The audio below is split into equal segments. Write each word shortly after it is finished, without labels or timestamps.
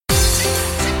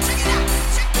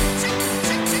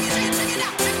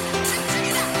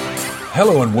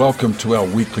Hello and welcome to our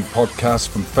weekly podcast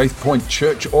from Faith Point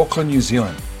Church, Auckland, New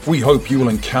Zealand. We hope you will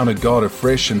encounter God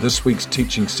afresh in this week's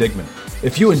teaching segment.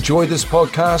 If you enjoy this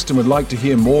podcast and would like to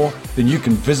hear more, then you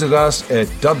can visit us at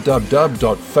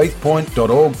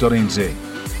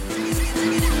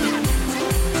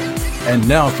www.faithpoint.org.nz. And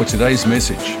now for today's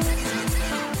message.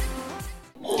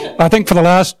 I think for the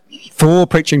last 4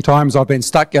 preaching times I've been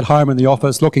stuck at home in the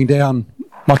office looking down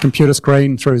my computer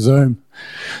screen through Zoom.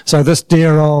 So this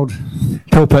dear old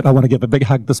pulpit, I want to give a big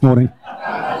hug this morning.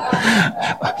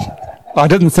 I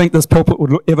didn't think this pulpit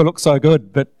would ever look so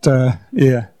good, but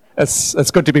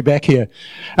it's good to be back here.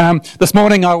 This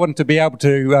morning I wanted to be able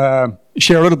to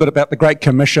share a little bit about the Great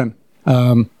Commission.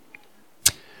 The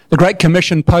Great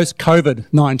Commission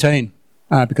post-COVID-19,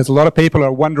 because a lot of people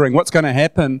are wondering what's going to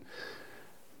happen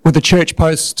with the church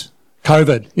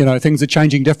post-COVID. You know, things are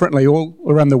changing differently all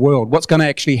around the world. What's going to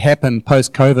actually happen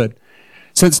post-COVID?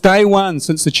 Since day one,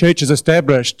 since the church is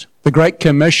established, the Great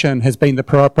Commission has been the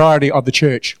priority of the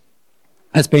church.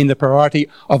 It's been the priority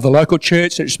of the local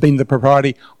church. It's been the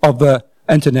priority of the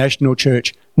international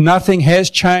church. Nothing has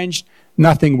changed.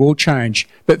 Nothing will change.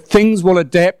 But things will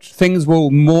adapt. Things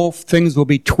will morph. Things will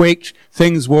be tweaked.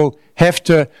 Things will have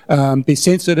to be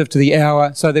sensitive to the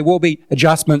hour. So there will be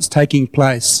adjustments taking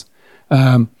place.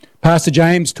 Pastor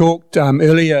James talked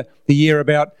earlier the year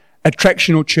about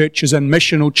attractional churches and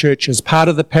missional churches, part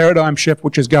of the paradigm shift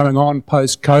which is going on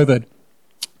post-COVID.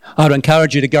 I'd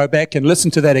encourage you to go back and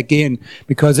listen to that again,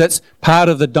 because it's part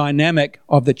of the dynamic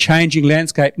of the changing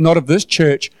landscape, not of this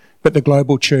church, but the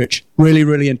global church. Really,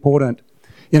 really important.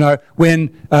 You know, when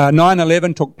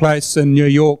 9/11 took place in New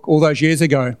York all those years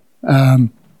ago,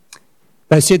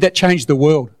 they said that changed the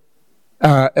world.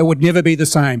 It would never be the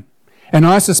same. And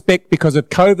I suspect because of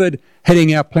COVID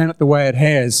hitting our planet the way it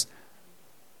has,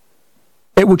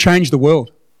 it will change the world.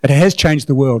 It has changed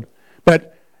the world.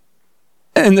 But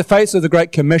in the face of the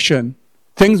Great Commission,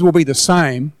 things will be the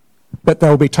same, but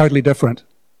they'll be totally different.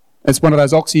 It's one of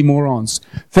those oxymorons.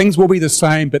 Things will be the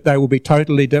same, but they will be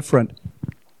totally different.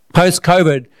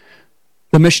 Post-COVID,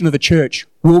 the mission of the church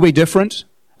will be different,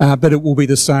 but it will be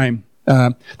the same.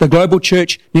 The global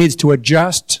church needs to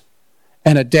adjust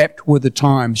and adapt with the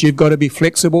times. You've got to be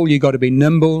flexible, you've got to be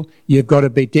nimble, you've got to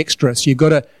be dexterous, you've got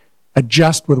to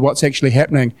adjust with what's actually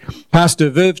happening. Pastor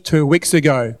Viv 2 weeks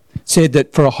ago said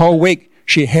that for a whole week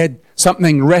she had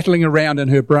something rattling around in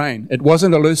her brain. It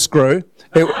wasn't a loose screw.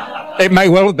 It may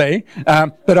well be,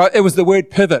 but it was the word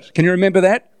pivot. Can you remember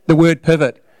that? The word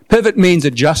pivot. Pivot means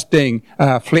adjusting,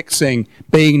 flexing,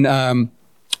 being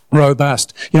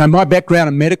robust. You know, my background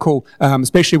in medical,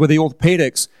 especially with the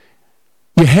orthopedics,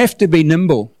 you have to be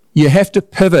nimble. You have to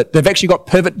pivot. They've actually got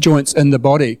pivot joints in the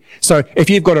body. So if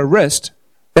you've got a wrist,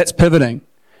 that's pivoting.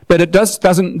 But it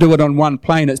doesn't do it on one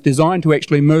plane. It's designed to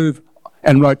actually move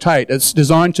and rotate. It's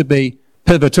designed to be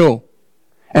pivotal.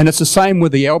 And it's the same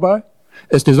with the elbow.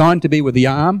 It's designed to be with the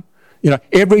arm. You know,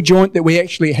 every joint that we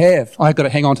actually have, I've got to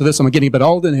hang on to this, I'm getting a bit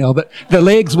older now, but the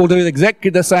legs will do exactly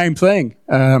the same thing.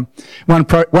 One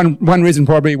reason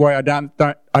probably why I don't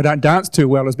dance too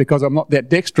well is because I'm not that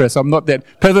dexterous, I'm not that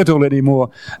pivotal anymore.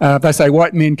 They say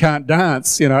white men can't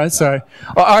dance, you know, so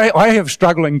I have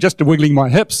struggling just to wiggling my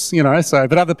hips, you know, so,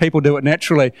 but other people do it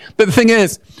naturally. But the thing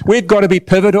is, we've got to be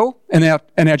pivotal in our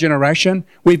generation.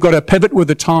 We've got to pivot with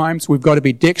the times. We've got to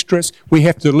be dexterous. We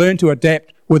have to learn to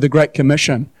adapt with the Great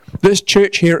Commission. This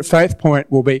church here at Faith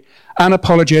Point will be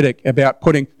unapologetic about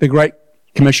putting the Great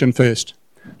Commission first.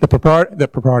 The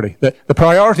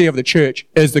priority of the church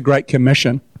is the Great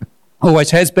Commission.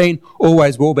 Always has been,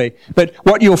 always will be. But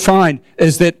what you'll find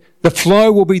is that the flow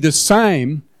will be the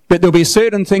same, but there'll be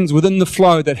certain things within the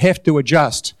flow that have to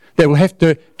adjust, that will have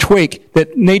to tweak,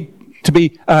 that need to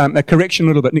be a correction a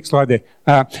little bit. Next slide there.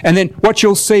 And then what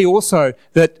you'll see also,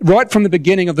 that right from the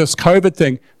beginning of this COVID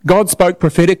thing, God spoke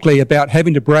prophetically about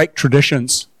having to break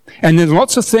traditions. And there's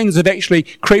lots of things that actually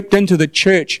creeped into the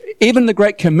church. Even the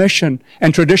Great Commission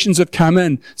and traditions have come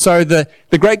in. So the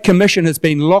Great Commission has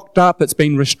been locked up, it's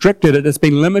been restricted, it has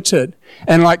been limited.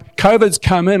 And like COVID's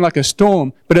come in like a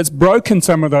storm, but it's broken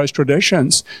some of those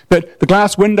traditions. But the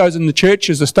glass windows in the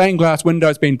churches, the stained glass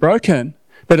windows been broken.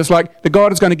 But it's like the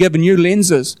God is going to give new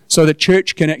lenses so the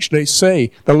church can actually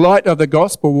see. The light of the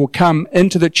gospel will come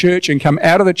into the church and come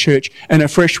out of the church in a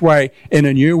fresh way, in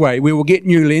a new way. We will get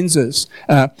new lenses.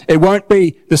 It won't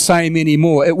be the same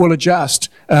anymore. It will adjust.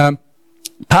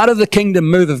 Part of the kingdom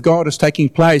move of God is taking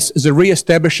place is a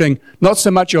re-establishing not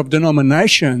so much of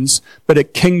denominations, but a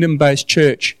kingdom-based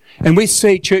church. And we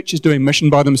see churches doing mission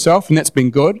by themselves, and that's been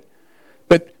good.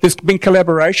 But there's been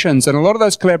collaborations, and a lot of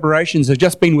those collaborations have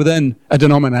just been within a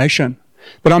denomination.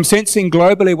 But I'm sensing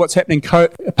globally what's happening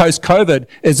post-COVID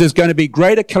is there's going to be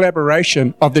greater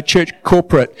collaboration of the church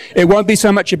corporate. It won't be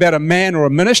so much about a man or a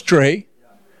ministry,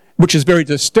 which is very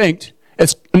distinct,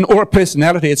 or a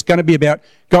personality. It's going to be about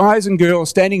guys and girls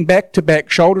standing back to back,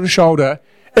 shoulder to shoulder,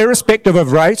 irrespective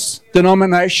of race,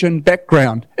 denomination,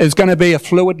 background. There's going to be a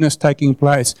fluidness taking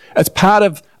place. It's part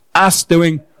of us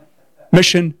doing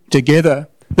mission together.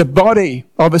 The body,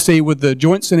 obviously with the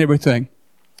joints and everything,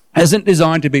 isn't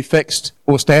designed to be fixed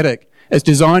or static. It's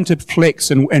designed to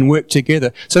flex and work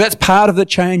together. So that's part of the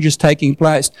changes taking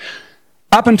place.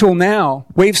 Up until now,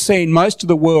 we've seen most of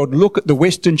the world look at the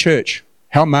Western church.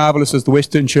 How marvellous is the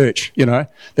Western church,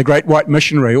 the great white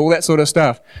missionary, all that sort of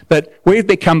stuff. But we've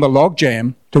become the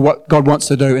logjam to what God wants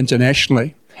to do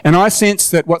internationally. And I sense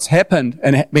that what's happened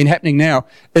and been happening now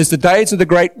is the days of the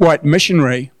great white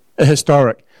missionary are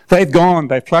historic. They've gone,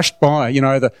 they've flushed by,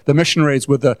 the missionaries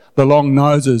with the long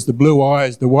noses, the blue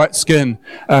eyes, the white skin,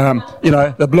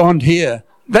 the blonde hair.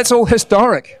 That's all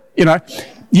historic,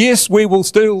 Yes, we will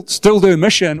still do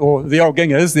mission, or the old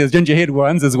gingers, there's ginger-haired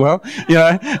ones as well,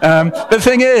 The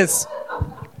thing is,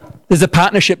 there's a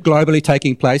partnership globally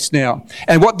taking place now.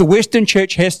 And what the Western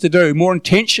church has to do more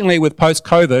intentionally with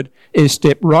post-COVID is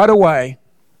step right away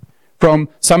from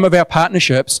some of our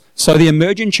partnerships so the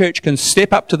emerging church can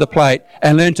step up to the plate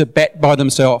and learn to bat by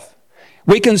themselves.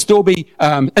 We can still be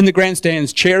in the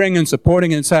grandstands cheering and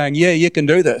supporting and saying, yeah, you can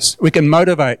do this. We can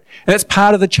motivate. And that's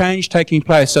part of the change taking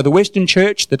place. So the Western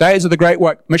church, the days of the great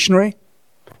white missionary,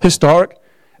 historic,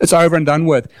 it's over and done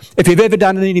with. If you've ever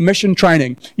done any mission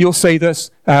training, you'll see this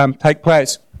take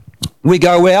place. We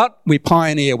go out, we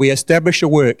pioneer, we establish a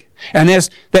work. And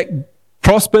as that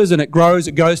prospers and it grows,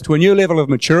 it goes to a new level of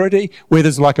maturity where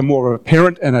there's like a more of a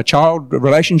parent and a child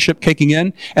relationship kicking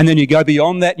in, and then you go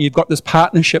beyond that and you've got this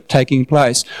partnership taking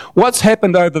place. What's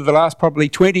happened over the last probably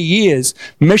 20 years,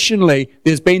 missionally,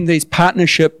 there's been these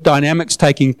partnership dynamics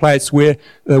taking place where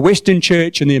the Western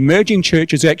church and the emerging church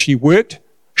has actually worked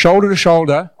shoulder to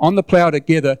shoulder on the plough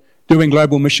together, doing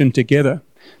global mission together.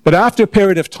 But after a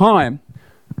period of time,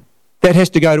 that has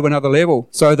to go to another level.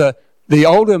 So the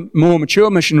older, more mature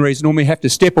missionaries normally have to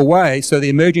step away so the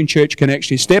emerging church can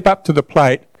actually step up to the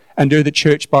plate and do the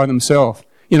church by themselves.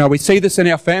 We see this in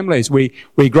our families. We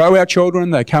grow our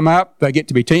children, they come up, they get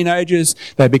to be teenagers,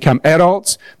 they become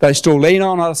adults, they still lean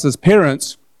on us as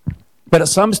parents. But at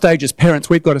some stage as parents,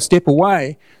 we've got to step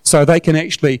away so they can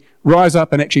actually rise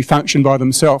up and actually function by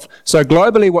themselves. So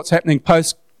globally, what's happening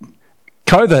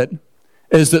post-COVID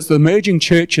is that the emerging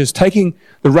church is taking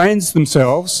the reins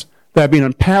themselves. They've been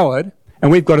empowered, and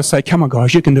we've got to say, come on,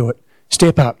 guys, you can do it.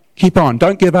 Step up. Keep on.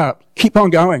 Don't give up. Keep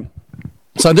on going.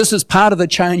 So this is part of the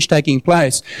change taking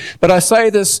place. But I say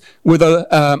this in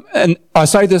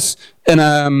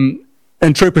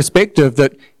true perspective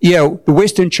that, the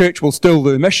Western church will still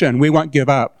do mission. We won't give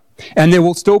up. And there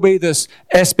will still be this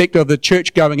aspect of the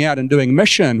church going out and doing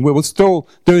mission. We will still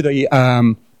do the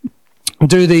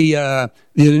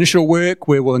initial work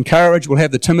where we'll encourage, we'll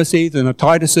have the Timothys and the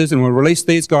Tituses, and we'll release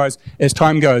these guys as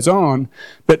time goes on.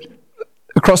 But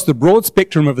across the broad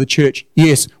spectrum of the church,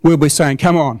 yes, we'll be saying,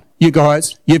 come on, you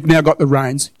guys, you've now got the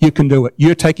reins, you can do it,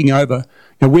 you're taking over,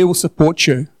 and we will support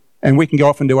you, and we can go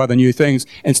off and do other new things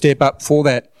and step up for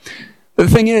that. But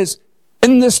the thing is,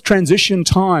 in this transition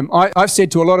time, I've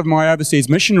said to a lot of my overseas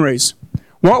missionaries,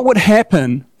 what would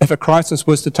happen if a crisis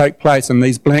was to take place? And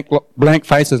these blank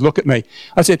faces look at me.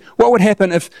 I said, what would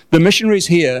happen if the missionaries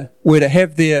here were to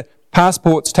have their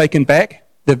passports taken back,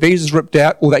 their visas ripped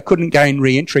out, or they couldn't gain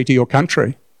re-entry to your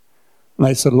country? And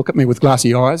they sort of look at me with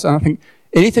glassy eyes. And I think,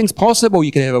 anything's possible.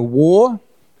 You could have a war,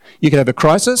 you could have a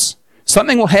crisis,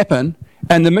 something will happen,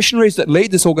 and the missionaries that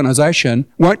lead this organisation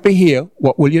won't be here.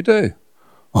 What will you do?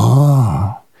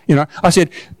 I said,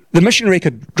 the missionary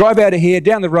could drive out of here,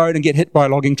 down the road, and get hit by a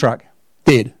logging truck.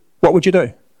 Dead. What would you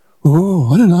do? I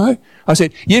don't know. I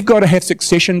said, you've got to have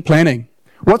succession planning.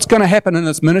 What's going to happen in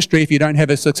this ministry if you don't have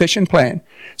a succession plan?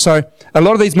 So a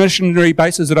lot of these missionary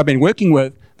bases that I've been working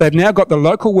with, they've now got the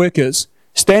local workers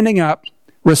standing up,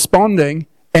 responding,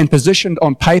 and positioned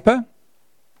on paper,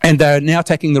 and they're now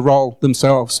taking the role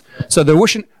themselves. So the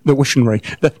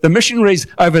missionaries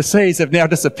overseas have now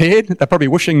disappeared. They're probably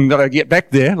wishing that I get back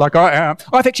there, like I am.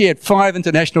 I've actually had 5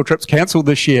 international trips cancelled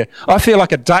this year. I feel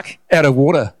like a duck out of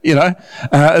water,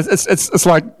 It's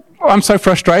like, I'm so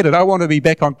frustrated. I want to be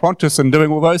back on Qantas and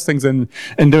doing all those things and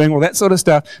doing all that sort of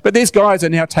stuff. But these guys are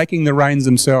now taking the reins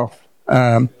themselves.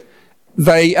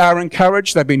 They are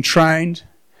encouraged. They've been trained.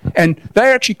 And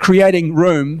they're actually creating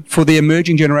room for the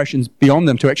emerging generations beyond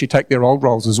them to actually take their old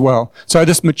roles as well. So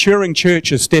this maturing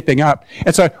church is stepping up.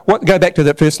 And so go back to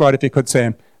that first slide if you could,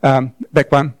 Sam.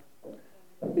 Back one.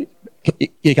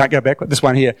 You can't go back with this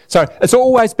one here. So it's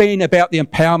always been about the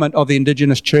empowerment of the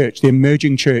Indigenous church, the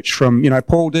emerging church from,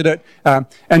 Paul did it.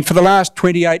 And for the last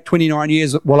 28, 29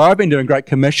 years, while I've been doing Great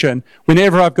Commission,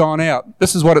 whenever I've gone out,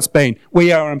 this is what it's been.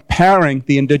 We are empowering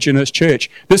the Indigenous church.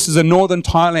 This is in northern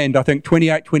Thailand, I think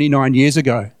 28, 29 years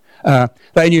ago.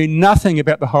 They knew nothing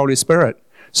about the Holy Spirit.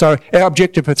 So our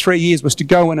objective for 3 years was to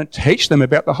go in and teach them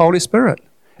about the Holy Spirit.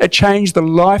 It changed the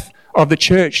life of the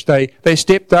church. They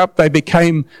stepped up, they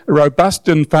became robust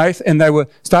in faith, and they were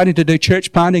starting to do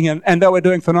church planting, and they were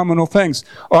doing phenomenal things.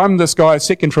 I'm this guy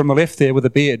second from the left there with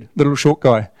a beard, the little short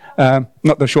guy.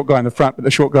 Not the short guy in the front, but the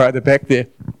short guy at the back there.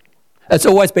 It's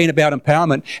always been about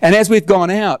empowerment. And as we've gone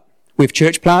out, we've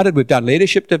church planted, we've done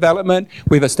leadership development,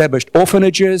 we've established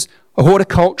orphanages,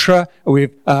 horticulture,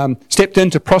 we've stepped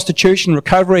into prostitution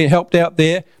recovery and helped out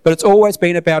there, but it's always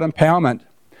been about empowerment.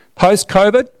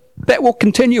 Post-COVID, that will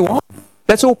continue on.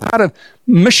 That's all part of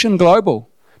Mission Global.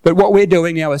 But what we're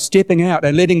doing now is stepping out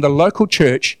and letting the local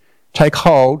church take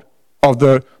hold of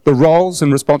the roles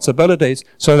and responsibilities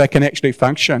so they can actually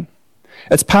function.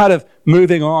 It's part of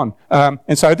moving on.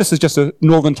 And so this is just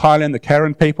northern Thailand, the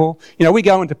Karen people. We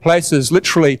go into places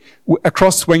literally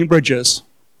across swing bridges.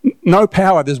 No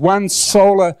power. There's one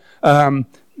solar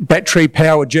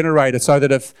battery-powered generator so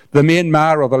that if the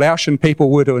Myanmar or the Laotian people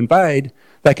were to invade,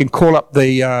 they can call up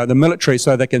the military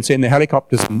so they can send their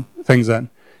helicopters and things in.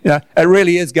 It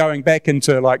really is going back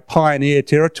into like pioneer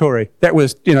territory. That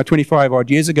was 25 odd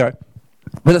years ago.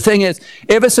 But the thing is,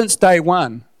 ever since day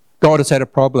one, God has had a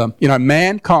problem.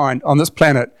 Mankind on this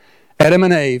planet, Adam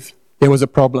and Eve, there was a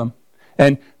problem.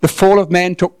 And the fall of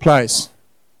man took place.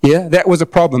 Yeah, that was a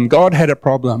problem. God had a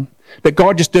problem. But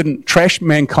God just didn't trash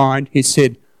mankind. He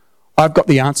said, I've got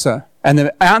the answer. And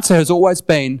the answer has always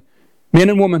been men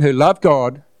and women who love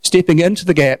God stepping into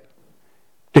the gap,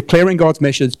 declaring God's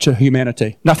message to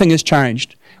humanity. Nothing has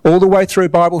changed. All the way through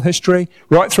Bible history,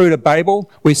 right through to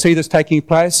Babel, we see this taking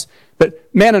place.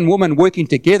 But man and woman working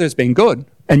together has been good.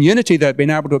 In unity, they've been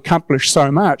able to accomplish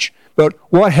so much. But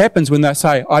what happens when they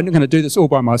say, I'm going to do this all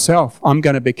by myself? I'm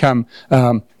going to become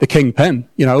the kingpin.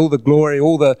 All the glory,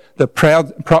 all the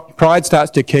pride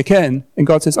starts to kick in. And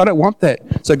God says, I don't want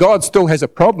that. So God still has a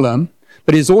problem,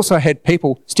 but he's also had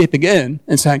people stepping in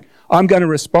and saying, I'm going to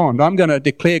respond. I'm going to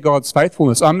declare God's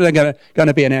faithfulness. I'm going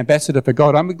to be an ambassador for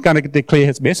God. I'm going to declare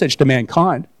his message to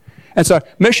mankind. And so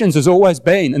missions has always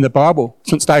been in the Bible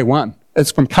since day one. It's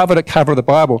from cover to cover of the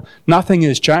Bible. Nothing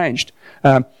has changed.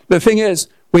 The thing is,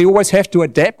 we always have to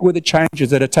adapt with the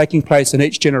changes that are taking place in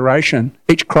each generation.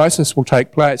 Each crisis will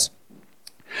take place.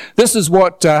 This is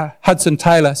what Hudson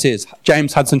Taylor says,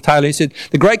 James Hudson Taylor. He said,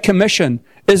 the Great Commission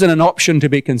isn't an option to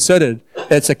be considered.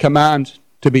 It's a command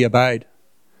to be obeyed.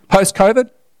 Post-COVID,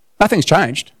 nothing's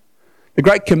changed. The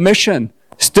Great Commission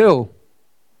still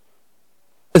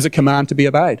is a command to be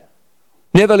obeyed.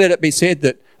 Never let it be said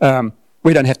that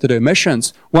we don't have to do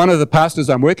missions. One of the pastors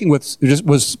I'm working with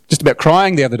was just about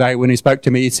crying the other day when he spoke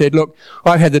to me. He said, look,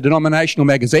 I've had the denominational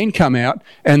magazine come out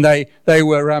and they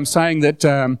were saying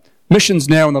that missions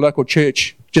now in the local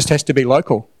church just has to be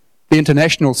local. The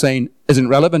international scene isn't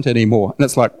relevant anymore. And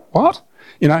it's like, what?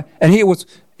 And he was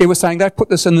saying they've put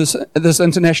this in this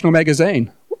international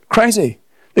magazine. Crazy.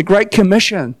 The Great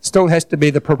Commission still has to be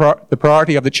the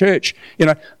priority of the church.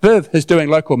 Viv is doing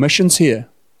local missions here.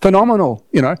 Phenomenal.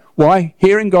 Why?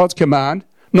 Hearing God's command,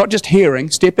 not just hearing,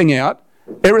 stepping out,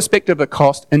 irrespective of the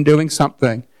cost, and doing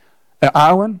something.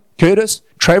 Arwen, Curtis,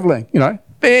 travelling,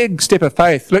 big step of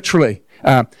faith, literally,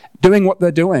 doing what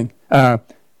they're doing.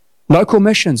 Local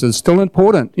missions is still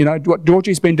important. What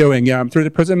Georgie's been doing through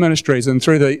the prison ministries and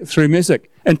through music,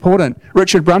 important.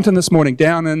 Richard Brunton this morning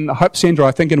down in Hope Centre,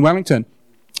 I think in Wellington.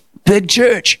 Big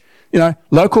church,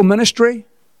 local ministry,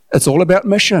 it's all about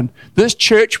mission. This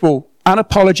church will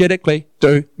unapologetically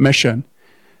do mission.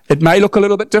 It may look a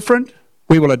little bit different.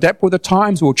 We will adapt with the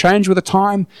times, we'll change with the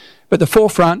time, but the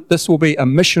forefront, this will be a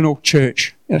missional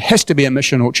church. It has to be a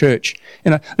missional church.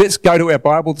 Let's go to our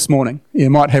Bible this morning. You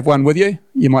might have one with you.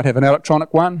 You might have an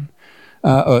electronic one.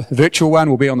 A virtual one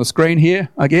will be on the screen here,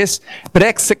 I guess. But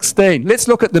Acts 16, let's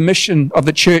look at the mission of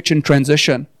the church in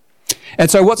transition. And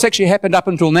so what's actually happened up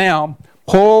until now,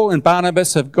 Paul and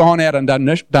Barnabas have gone out and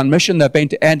done mission. They've been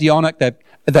to Antioch.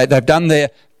 They've done their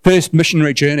first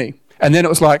missionary journey. And then it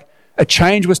was like a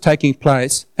change was taking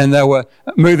place and they were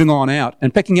moving on out.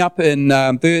 And picking up in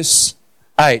verse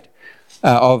 8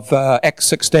 of Acts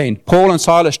 16, Paul and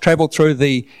Silas travelled through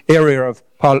the area of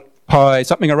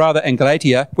something or other in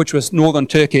Galatia, which was northern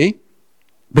Turkey,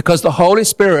 because the Holy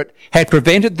Spirit had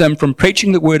prevented them from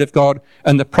preaching the word of God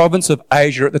in the province of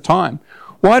Asia at the time.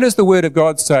 Why does the word of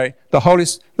God say the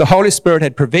Holy Spirit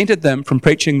had prevented them from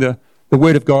preaching the the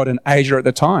word of God in Asia at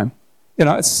the time. You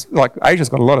know, it's like Asia's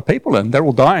got a lot of people in. They're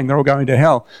all dying. They're all going to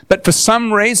hell. But for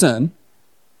some reason,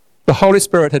 the Holy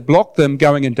Spirit had blocked them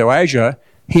going into Asia.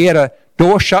 He had a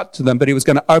door shut to them, but he was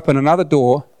going to open another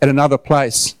door at another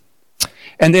place.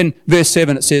 And then verse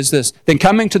 7, it says this, then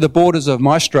coming to the borders of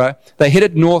Mystra, they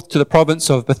headed north to the province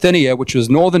of Bithynia, which was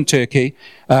northern Turkey.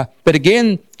 But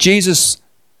again,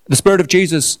 the Spirit of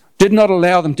Jesus did not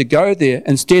allow them to go there.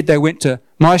 Instead, they went to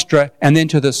Mystra and then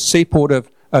to the seaport of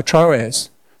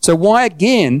Troas. So why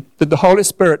again did the Holy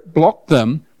Spirit block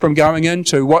them from going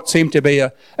into what seemed to be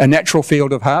a natural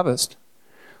field of harvest?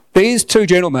 These two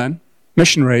gentlemen,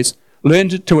 missionaries,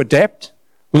 learned to adapt,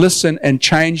 listen, and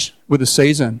change with the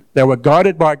season. They were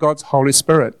guided by God's Holy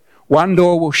Spirit. One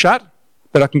door will shut,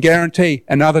 but I can guarantee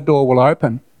another door will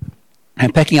open.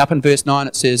 And picking up in verse 9,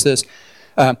 it says this,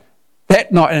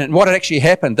 that night, and what had actually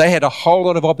happened, they had a whole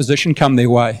lot of opposition come their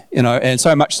way, and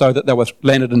so much so that they were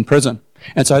landed in prison.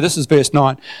 And so this is verse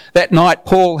 9. That night,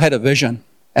 Paul had a vision,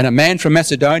 and a man from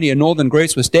Macedonia, northern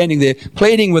Greece, was standing there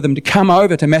pleading with him to come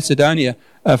over to Macedonia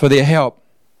for their help.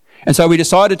 And so we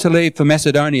decided to leave for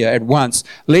Macedonia at once,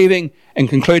 leaving and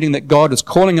concluding that God is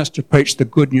calling us to preach the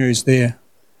good news there.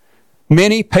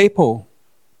 Many people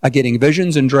are getting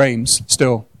visions and dreams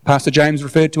still. Pastor James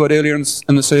referred to it earlier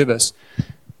in the service.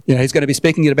 He's going to be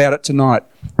speaking about it tonight.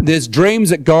 There's dreams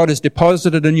that God has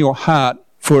deposited in your heart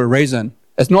for a reason.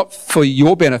 It's not for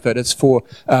your benefit, it's for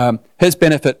his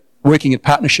benefit working in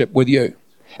partnership with you.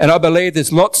 And I believe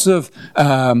there's lots of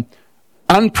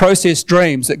unprocessed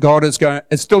dreams that God is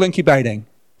still incubating,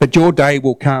 but your day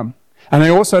will come. And I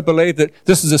also believe that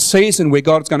this is a season where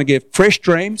God is going to give fresh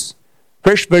dreams,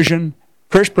 fresh vision,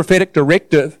 fresh prophetic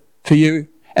directive for you,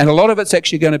 and a lot of it's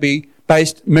actually going to be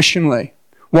based missionally.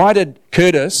 Why did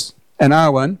Curtis and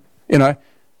Arwen,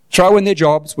 throw in their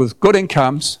jobs with good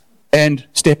incomes and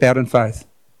step out in faith?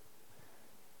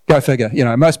 Go figure.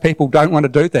 Most people don't want to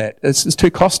do that. It's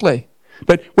too costly.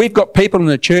 But we've got people in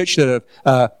the church that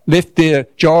have left their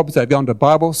jobs. They've gone to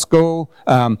Bible school.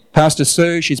 Pastor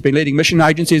Sue, she's been leading mission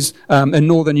agencies in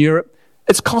Northern Europe.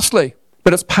 It's costly,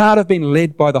 but it's part of being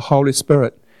led by the Holy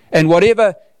Spirit. And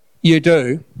whatever you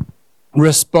do,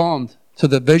 respond to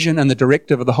the vision and the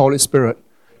directive of the Holy Spirit.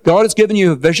 God has given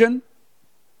you a vision.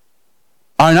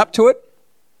 Own up to it.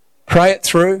 Pray it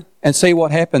through and see what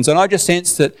happens. And I just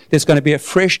sense that there's going to be a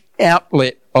fresh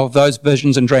outlet of those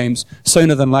visions and dreams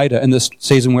sooner than later in this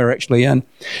season we're actually in.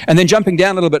 And then jumping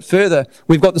down a little bit further,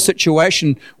 we've got the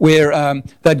situation where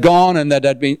they'd gone and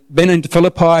they'd been into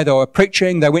Philippi, they were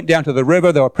preaching, they went down to the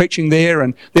river, they were preaching there,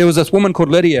 and there was this woman called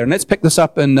Lydia. And let's pick this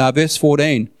up in verse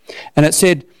 14. And it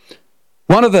said,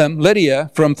 one of them, Lydia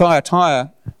from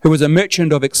Thyatira, who was a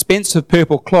merchant of expensive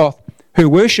purple cloth, who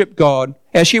worshipped God,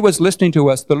 as she was listening to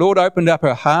us, the Lord opened up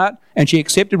her heart and she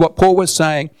accepted what Paul was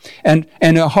saying, and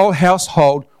her whole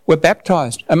household were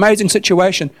baptized. Amazing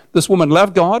situation. This woman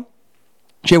loved God.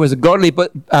 She was a godly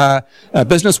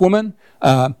businesswoman.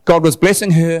 God was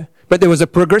blessing her, but there was a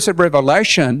progressive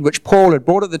revelation which Paul had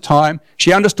brought at the time.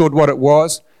 She understood what it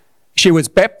was. She was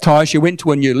baptized. She went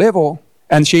to a new level.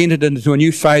 And she entered into a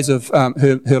new phase of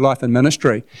her life and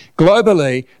ministry.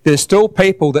 Globally, there's still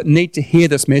people that need to hear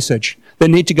this message. They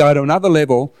need to go to another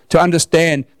level to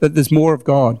understand that there's more of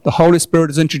God. The Holy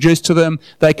Spirit is introduced to them.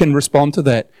 They can respond to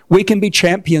that. We can be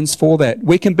champions for that.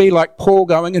 We can be like Paul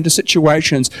going into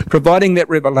situations, providing that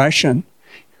revelation.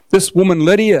 This woman,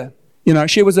 Lydia,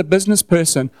 she was a business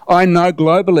person. I know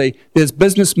globally there's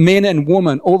businessmen and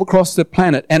women all across the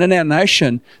planet and in our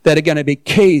nation that are going to be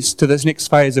keys to this next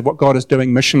phase of what God is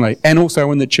doing missionally and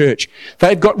also in the church.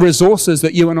 They've got resources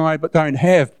that you and I don't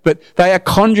have, but they are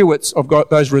conduits of God,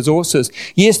 those resources.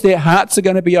 Yes, their hearts are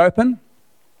going to be open.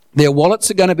 Their wallets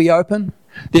are going to be open.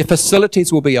 Their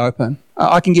facilities will be open.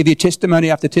 I can give you testimony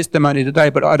after testimony today,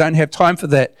 but I don't have time for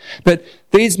that. But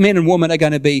these men and women are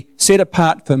going to be set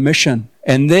apart for mission,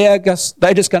 and they're just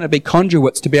going to be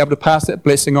conduits to be able to pass that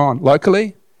blessing on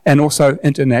locally and also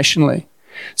internationally.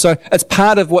 So it's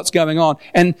part of what's going on.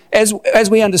 And as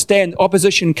we understand,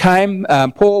 opposition came.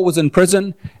 Paul was in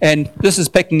prison, and this is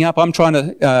picking up. I'm trying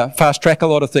to fast track a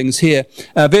lot of things here.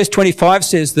 Verse 25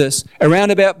 says this,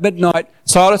 around about midnight,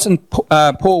 Silas and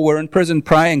Paul were in prison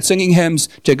praying, singing hymns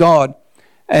to God,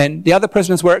 and the other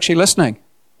prisoners were actually listening.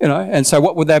 And so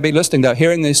what would they be listening? They were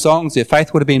hearing these songs. Their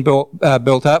faith would have been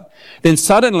built up. Then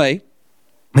suddenly,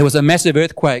 there was a massive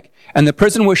earthquake, and the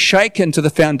prison was shaken to the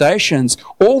foundations.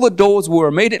 All the doors were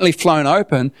immediately flown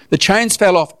open. The chains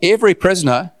fell off every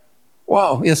prisoner.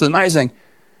 Wow, this is amazing.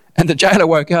 And the jailer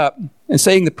woke up, and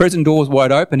seeing the prison doors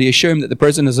wide open, he assumed that the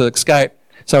prisoners had escaped.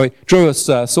 So he drew his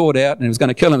sword out, and he was going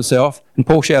to kill himself. And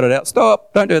Paul shouted out,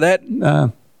 "Stop, don't do that."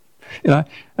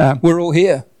 We're all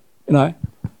here, But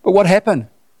what happened?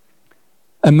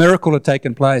 A miracle had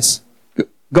taken place.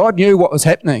 God knew what was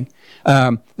happening.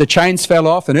 The chains fell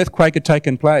off, an earthquake had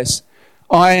taken place.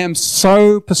 I am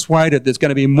so persuaded there's going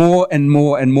to be more and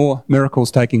more and more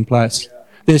miracles taking place.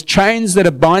 There's chains that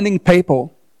are binding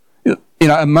people,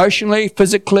 emotionally,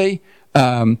 physically,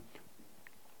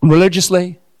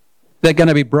 religiously. They're going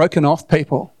to be broken off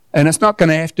people. And it's not going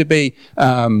to have to be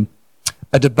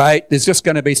a debate. There's just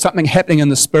going to be something happening in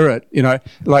the spirit.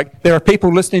 Like there are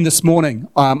people listening this morning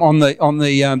on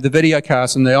the video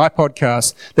cast and the iPod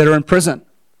cast that are in prison.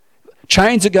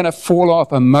 Chains are going to fall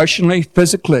off emotionally,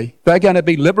 physically. They're going to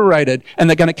be liberated and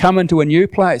they're going to come into a new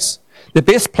place. The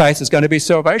best place is going to be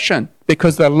salvation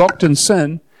because they're locked in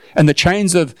sin and the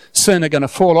chains of sin are going to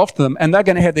fall off them and they're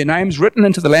going to have their names written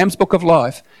into the Lamb's Book of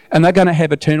Life and they're going to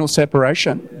have eternal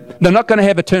separation. They're not going to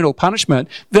have eternal punishment.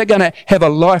 They're going to have a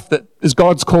life that as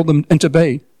God's called them into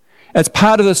be. As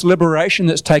part of this liberation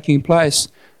that's taking place,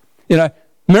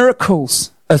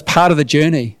 miracles as part of the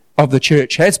journey of the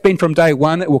church. Has been from day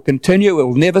one. It will continue. It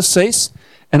will never cease.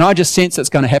 And I just sense it's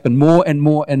going to happen more and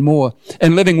more and more.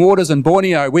 In Living Waters in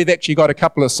Borneo, we've actually got a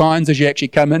couple of signs as you actually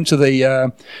come into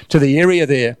the area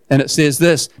there. And it says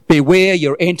this: beware,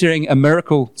 you're entering a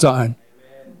miracle zone.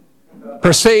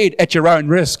 Proceed at your own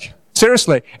risk.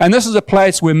 Seriously. And this is a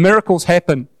place where miracles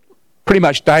happen pretty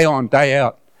much day on, day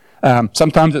out.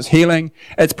 Sometimes it's healing,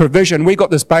 it's provision. We got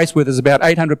this base where there's about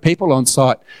 800 people on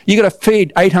site. You got to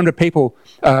feed 800 people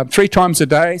 3 times a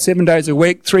day, 7 days a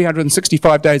week,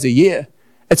 365 days a year.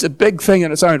 It's a big thing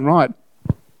in its own right.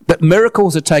 But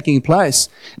miracles are taking place.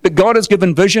 But God has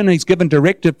given vision, He's given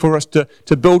directive for us to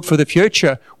build for the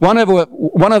future. One of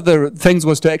the things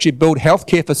was to actually build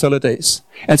healthcare facilities.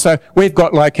 And so we've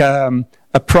got like a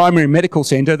primary medical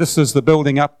centre. This is the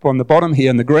building up on the bottom here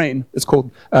in the green. It's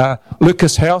called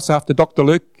Lucas House, after Dr.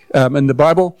 Luke in the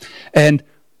Bible. And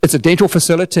it's a dental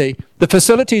facility. The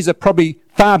facilities are probably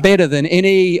far better than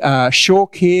any Shore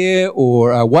Care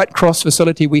or White Cross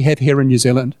facility we have here in New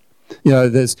Zealand.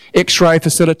 There's x-ray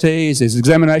facilities, there's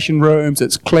examination rooms,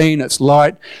 it's clean, it's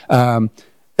light.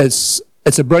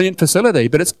 It's a brilliant facility,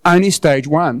 but it's only stage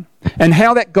 1. And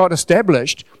how that got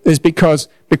established is because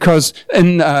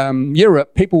in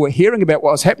Europe, people were hearing about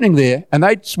what was happening there, and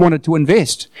they just wanted to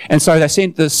invest. And so they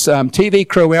sent this TV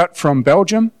crew out from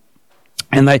Belgium,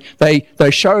 and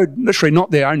they showed literally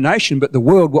not their own nation, but the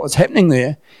world what was happening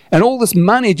there. And all this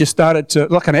money just started to,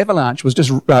 like an avalanche, was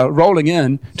just rolling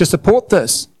in to support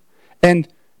this. And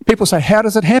people say, how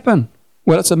does it happen?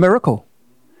 Well, it's a miracle.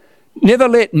 Never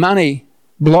let money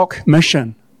block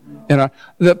mission.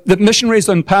 The missionaries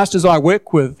and pastors I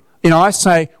work with, I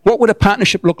say, what would a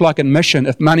partnership look like in mission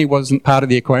if money wasn't part of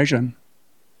the equation?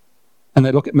 And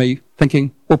they look at me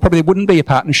thinking, well, probably wouldn't be a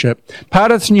partnership.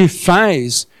 Part of this new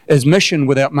phase is mission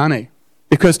without money,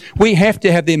 because we have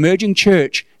to have the emerging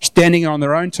church standing on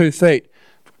their own 2 feet.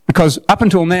 Because up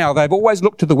until now, they've always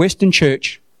looked to the Western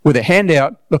church with a hand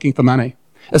out looking for money.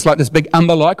 It's like this big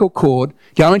umbilical cord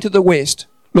going to the West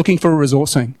looking for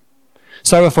resourcing.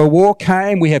 So if a war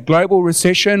came, we have global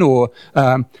recession, or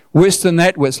worse than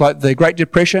that, where it's like the Great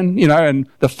Depression, and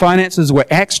the finances were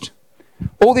axed,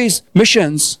 all these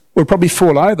missions would probably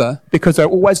fall over because they're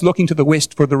always looking to the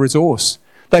West for the resource.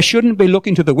 They shouldn't be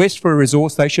looking to the West for a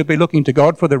resource. They should be looking to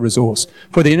God for the resource,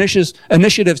 for the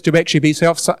initiatives to actually be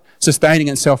self-sustaining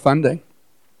and self-funding,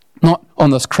 not on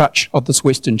this crutch of this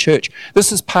Western church.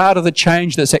 This is part of the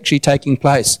change that's actually taking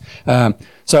place.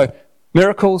 So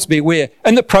miracles, beware.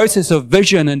 In the process of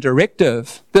vision and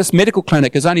directive, this medical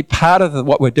clinic is only part of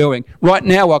what we're doing. Right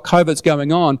now, while COVID's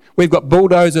going on, we've got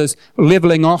bulldozers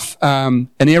levelling off an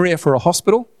area for a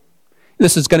hospital.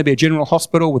 This is going to be a general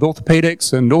hospital with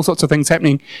orthopedics and all sorts of things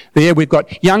happening there. We've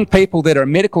got young people that are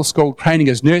in medical school training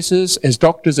as nurses, as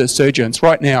doctors, as surgeons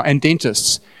right now, and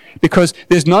dentists. Because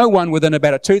there's no one within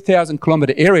about a 2,000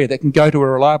 kilometre area that can go to a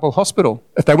reliable hospital.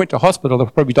 If they went to hospital, they'll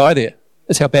probably die there.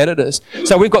 That's how bad it is.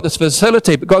 So we've got this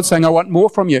facility, but God's saying, I want more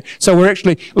from you. So we're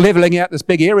actually levelling out this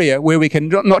big area where we can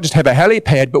not just have a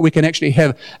helipad, but we can actually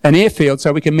have an airfield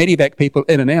so we can medevac people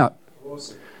in and out.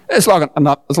 Awesome. It's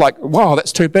like, wow,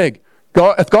 that's too big.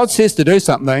 If God says to do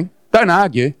something, don't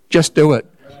argue, just do it.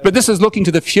 But this is looking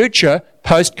to the future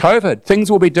post-COVID. Things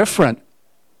will be different.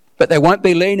 But they won't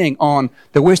be leaning on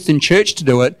the Western church to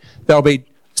do it. They'll be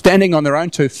standing on their own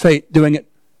 2 feet, doing it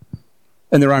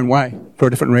in their own way for a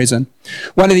different reason.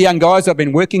 One of the young guys I've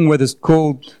been working with is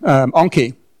called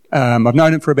Onki. I've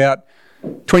known him for about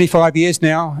 25 years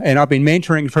now, and I've been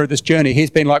mentoring through this journey. He's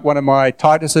been like one of my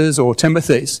Tituses or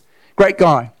Timothys. Great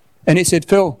guy. And he said,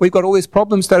 Phil, we've got all these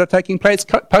problems that are taking place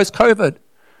post-COVID.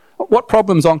 what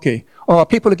problems, Onki? Oh,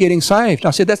 people are getting saved.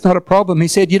 I said, that's not a problem. He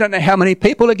said, you don't know how many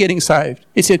people are getting saved.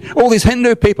 He said, all these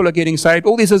Hindu people are getting saved.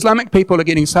 All these Islamic people are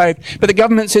getting saved. But the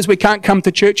government says we can't come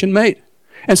to church and meet.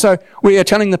 And so we are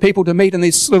telling the people to meet in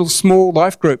these little small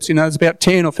life groups. There's about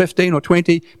 10 or 15 or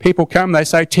 20 people come. They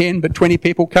say 10, but 20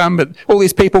 people come, but all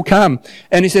these people come.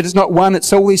 And he said, it's not one,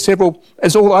 it's all these several,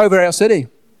 it's all over our city.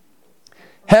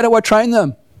 How do I train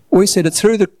them? Well, he said, it's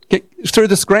through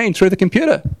the screen, through the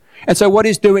computer. And so what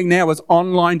he's doing now is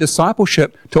online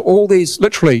discipleship to all these,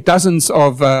 literally, dozens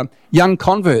of young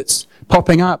converts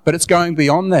popping up, but it's going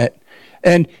beyond that.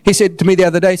 And he said to me the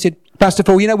other day, he said, Pastor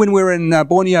Phil, when we were in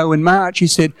Borneo in March, he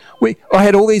said, I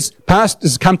had all these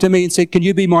pastors come to me and said, can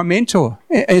you be my mentor?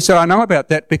 And he said, I know about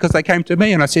that because they came to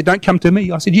me. And I said, don't come to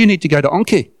me. I said, you need to go to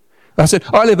Onki. I said,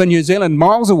 I live in New Zealand,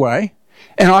 miles away.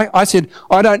 And I said,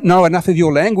 I don't know enough of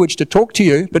your language to talk to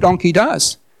you, but Onki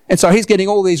does. And so he's getting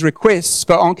all these requests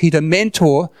for Onki to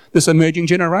mentor this emerging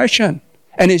generation.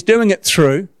 And he's doing it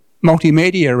through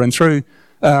multimedia and through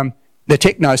the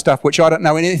techno stuff, which I don't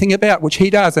know anything about, which he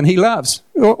does and he loves.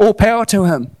 All power to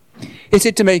him. He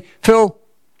said to me, Phil,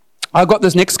 I've got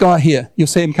this next guy here. You'll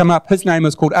see him come up. His name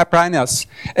is called Apranas.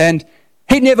 And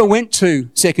he never went to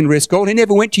secondary school. He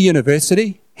never went to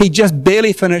university. He just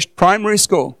barely finished primary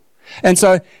school. And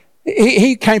so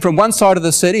he came from one side of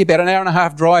the city, about an hour and a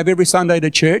half drive every Sunday to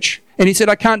church. And he said,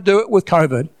 I can't do it with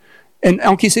COVID. And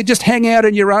Onki said, just hang out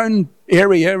in your own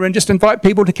area and just invite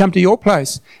people to come to your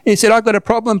place. And he said, I've got a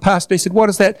problem, Pastor. He said, what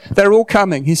is that? They're all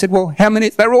coming. He said, well, how many?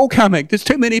 They're all coming. There's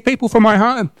too many people for my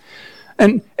home.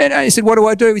 And he said, what do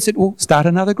I do? He said, well, start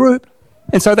another group.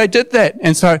 And so they did that.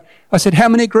 And so I said, how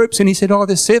many groups? And he said, oh,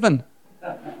 there's 7.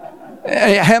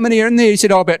 How many are in there? He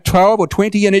said, about 12 or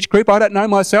 20 in each group. I don't know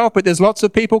myself, but there's lots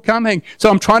of people coming. So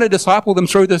I'm trying to disciple them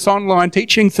through this online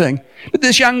teaching thing. But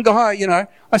this young guy,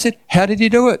 I said, how did he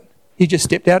do it? He just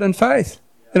stepped out in faith.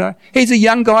 He's a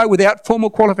young guy without formal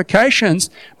qualifications,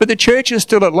 but the church is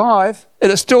still alive.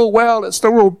 It is still well. It's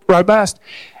still robust.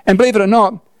 And believe it or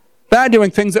not, they're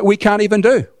doing things that we can't even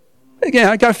do.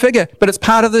 Go figure. But it's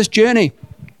part of this journey.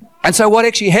 And so what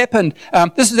actually happened,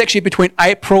 this is actually between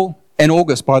April and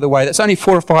August, by the way. That's only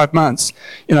 4 or 5 months.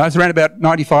 It's around about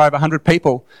 95, 100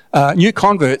 people. New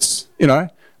converts,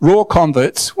 raw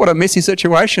converts. What a messy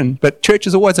situation. But church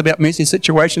is always about messy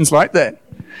situations like that.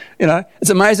 It's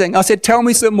amazing. I said, tell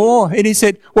me some more. And he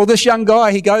said, well, this young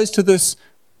guy, he goes to this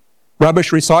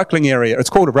rubbish recycling area. It's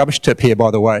called a rubbish tip here,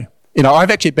 by the way.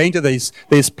 I've actually been to these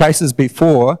places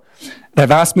before. They've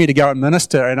asked me to go and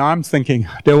minister, and I'm thinking,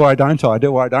 do I, don't I,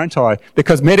 do I, don't I?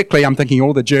 Because medically, I'm thinking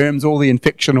all the germs, all the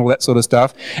infection, all that sort of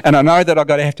stuff. And I know that I've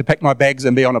got to have to pack my bags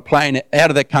and be on a plane out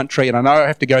of the country, and I know I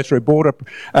have to go through border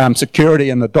security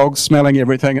and the dogs smelling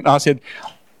everything. And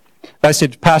they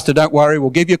said, Pastor, don't worry,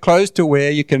 we'll give you clothes to wear,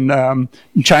 you can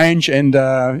change, and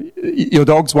your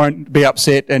dogs won't be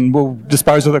upset, and we'll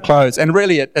dispose of the clothes. And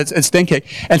really, it's stinky.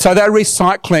 And so they're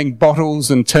recycling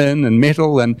bottles and tin and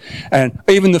metal, and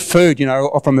even the food,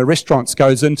 from the restaurants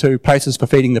goes into places for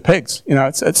feeding the pigs.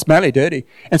 It's smelly, dirty.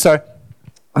 And so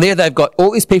there they've got all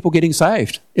these people getting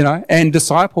saved, and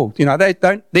discipled.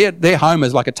 Their home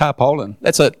is like a tarpaulin.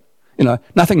 That's it.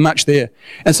 Nothing much there.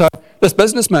 And so this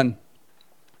businessman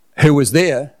who was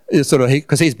there,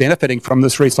 because he's benefiting from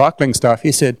this recycling stuff,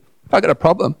 he said, I got a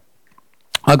problem.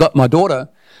 I got my daughter,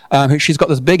 she's got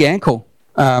this big ankle.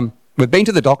 We've been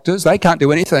to the doctors, they can't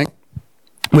do anything.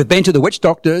 We've been to the witch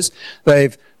doctors,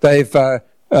 they've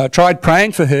tried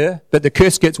praying for her, but the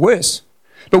curse gets worse.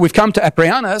 But we've come to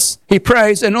Apranas, he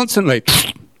prays, and instantly,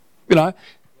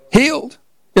 healed,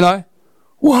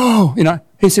 whoa,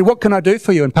 He said, what can I do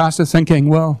for you? And Pastor's thinking,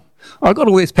 well, I've got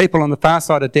all these people on the far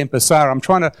side of Denpasar. I'm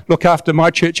trying to look after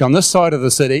my church on this side of the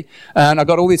city. And I've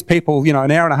got all these people,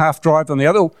 an hour and a half drive on the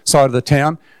other side of the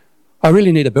town. I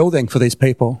really need a building for these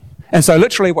people. And so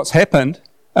literally what's happened,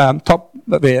 top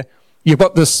there, you've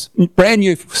got this brand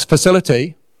new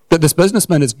facility that this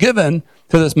businessman has given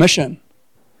to this mission.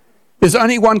 There's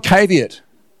only one caveat,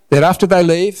 that after they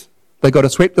leave, they've got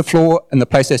to sweep the floor and the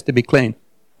place has to be clean.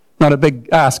 Not a big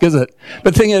ask, is it?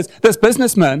 But the thing is, this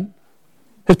businessman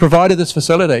has provided this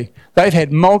facility. They've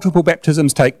had multiple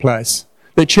baptisms take place.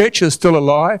 The church is still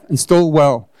alive and still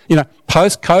well.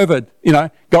 Post-COVID,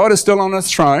 God is still on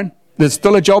his throne. There's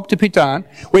still a job to be done.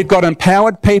 We've got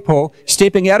empowered people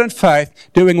stepping out in faith,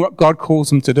 doing what God calls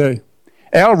them to do.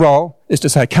 Our role is to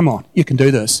say, come on, you can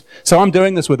do this. So I'm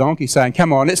doing this with Onki, saying,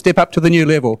 come on, let's step up to the new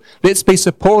level. Let's be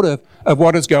supportive of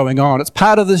what is going on. It's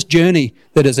part of this journey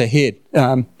that is ahead.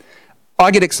 I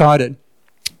get excited.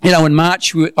 In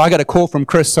March, I got a call from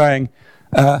Chris saying,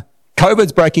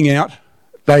 COVID's breaking out.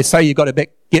 They say you've got to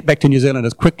get back to New Zealand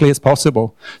as quickly as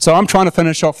possible. So I'm trying to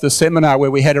finish off the seminar where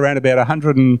we had around about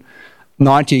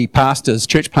 190 pastors,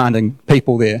 church planting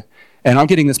people there. And I'm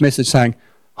getting this message saying,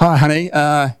 "Hi, honey,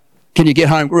 can you get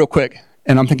home real quick?"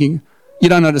 And I'm thinking, you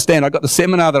don't understand. I got the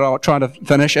seminar that I was trying to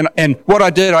finish. And what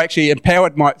I did, I actually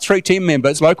empowered my 3 team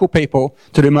members, local people,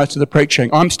 to do most of the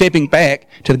preaching. I'm stepping back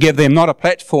to give them not a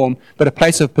platform, but a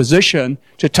place of position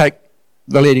to take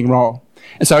the leading role.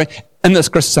 And so in this,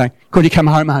 Chris is saying, "Could you come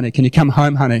home, honey? Can you come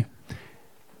home, honey?"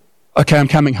 "Okay, I'm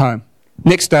coming home."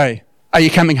 Next day, "Are you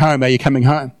coming home? Are you coming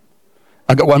home?"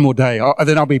 "I got one more day.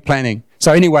 Then I'll be planning."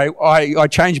 So anyway, I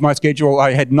changed my schedule.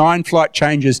 I had 9 flight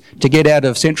changes to get out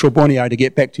of central Borneo to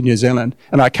get back to New Zealand.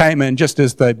 And I came in just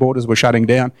as the borders were shutting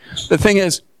down. The thing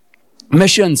is,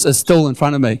 missions is still in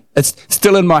front of me. It's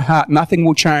still in my heart. Nothing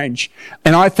will change.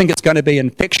 And I think it's going to be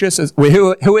infectious.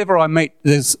 Whoever I meet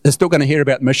is still going to hear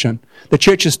about mission. The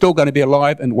church is still going to be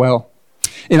alive and well.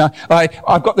 You know,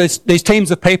 I've got these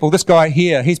teams of people. This guy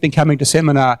here, he's been coming to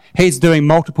seminar. He's doing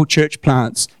multiple church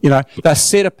plants. You know, they're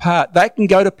set apart. They can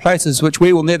go to places which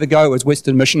we will never go as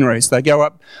Western missionaries. They go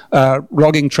up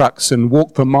logging trucks and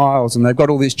walk for miles, and they've got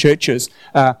all these churches.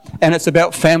 And it's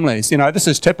about families. You know, this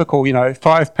is typical,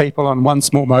 5 people on one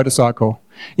small motorcycle.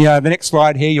 You know, the next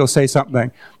slide here, you'll see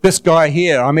something. This guy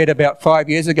here, I met about 5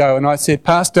 years ago, and I said,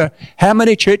 "Pastor, how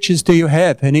many churches do you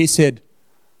have?" And he said,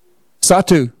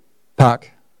 "Satu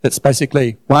Park." That's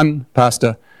basically one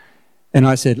pastor. And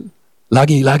I said,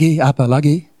 lagi, apa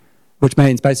lagi, which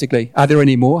means basically, "Are there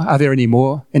any more? Are there any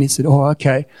more?" And he said, "Oh,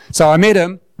 okay." So I met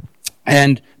him,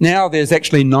 and now there's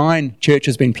actually 9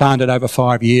 churches been planted over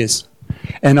 5 years.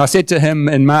 And I said to him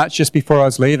in March, just before I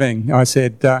was leaving, I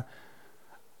said,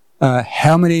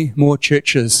 "How many more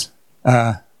churches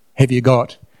have you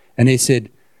got?" And he said,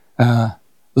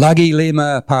 Lagi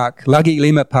Lima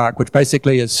Park, which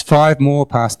basically is 5 more,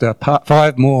 Pastor,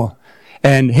 5 more.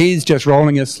 And he's just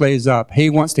rolling his sleeves up. He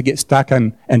wants to get stuck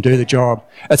in and do the job.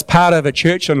 It's part of a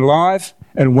church and alive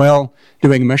and well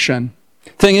doing mission.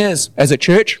 Thing is, as a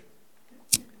church,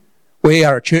 we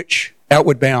are a church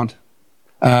outward bound.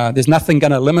 There's nothing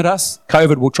going to limit us.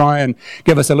 COVID will try and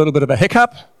give us a little bit of a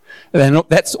hiccup. And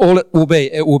that's all it will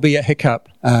be. It will be a hiccup.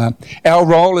 Our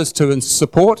role is to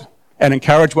support and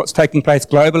encourage what's taking place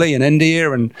globally in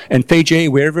India and Fiji,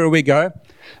 wherever we go,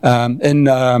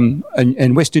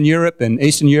 in Western Europe, in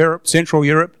Eastern Europe, Central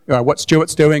Europe, what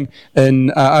Stuart's doing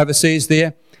in overseas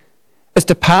there, is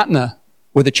to partner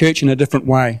with the church in a different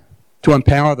way, to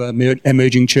empower the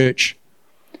emerging church.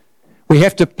 We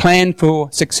have to plan for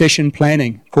succession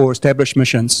planning for established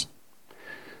missions.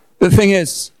 The thing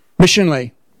is,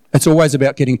 missionally, it's always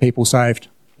about getting people saved.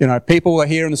 You know, people are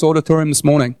here in this auditorium this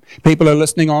morning. People are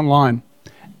listening online.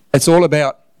 It's all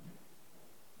about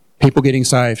people getting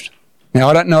saved. Now,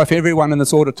 I don't know if everyone in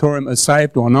this auditorium is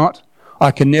saved or not.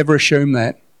 I can never assume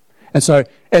that. And so,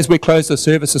 as we close the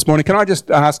service this morning, can I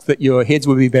just ask that your heads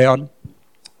will be bowed?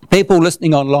 People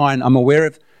listening online, I'm aware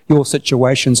of your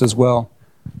situations as well.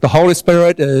 The Holy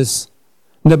Spirit is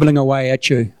nibbling away at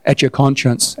you, at your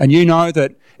conscience. And you know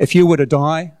that if you were to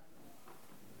die,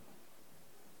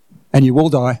 and you will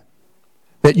die,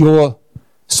 that your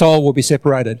soul will be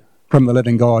separated from the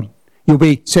living God. You'll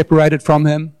be separated from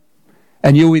Him,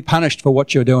 and you'll be punished for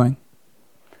what you're doing.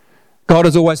 God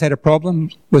has always had a problem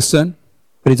with sin,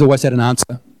 but He's always had an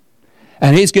answer.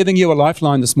 And He's giving you a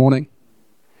lifeline this morning.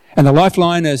 And the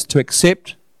lifeline is to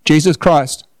accept Jesus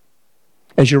Christ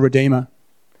as your Redeemer.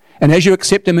 And as you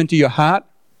accept Him into your heart,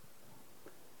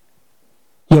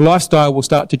 your lifestyle will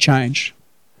start to change.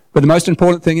 But the most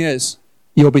important thing is,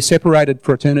 you'll be separated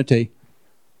for eternity.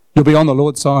 You'll be on the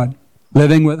Lord's side,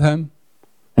 living with Him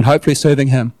and hopefully serving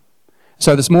Him.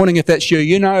 So this morning, if that's you,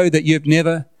 you know that you've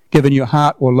never given your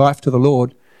heart or life to the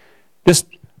Lord. Just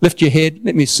lift your head.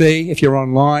 Let me see if you're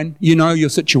online. You know your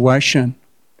situation.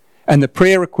 And the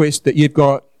prayer request that you've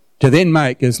got to then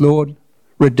make is, "Lord,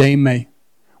 redeem me.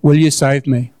 Will you save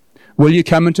me? Will you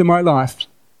come into my life?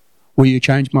 Will you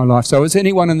change my life?" So is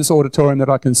anyone in this auditorium that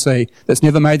I can see that's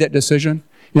never made that decision?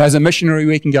 You know, as a missionary,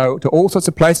 we can go to all sorts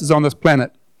of places on this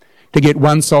planet to get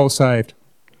one soul saved.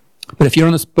 But if you're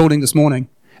in this building this morning,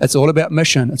 it's all about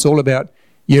mission. It's all about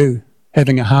you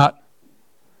having a heart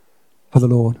for the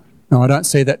Lord. No, I don't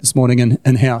see that this morning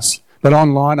in-house. But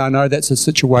online, I know that's a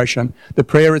situation. The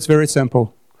prayer is very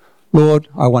simple. Lord,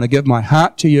 I want to give my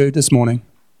heart to you this morning,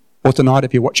 or tonight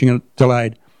if you're watching it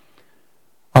delayed.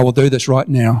 I will do this right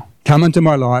now. Come into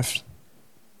my life.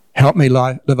 Help me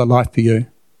live a life for you,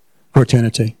 for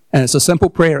eternity. And it's a simple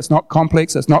prayer. It's not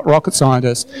complex. It's not rocket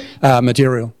scientist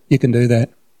material. You can do that.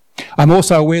 I'm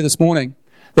also aware this morning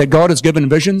that God has given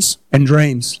visions and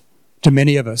dreams to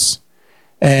many of us.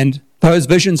 And Those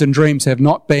visions and dreams have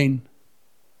not been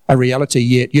a reality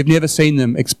yet. You've never seen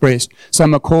them expressed.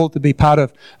 Some are called to be part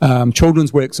of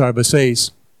children's works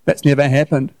overseas. That's never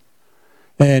happened.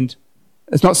 And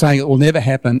it's not saying it will never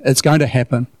happen. It's going to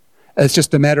happen. It's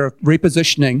just a matter of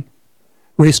repositioning,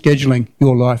 rescheduling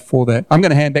your life for that. I'm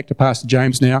going to hand back to Pastor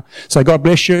James now. So God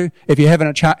bless you. If you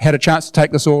haven't had a chance to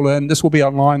take this all in, this will be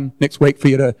online next week for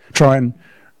you to try and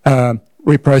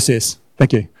reprocess.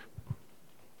 Thank you.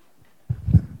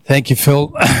 Thank you,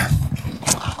 Phil.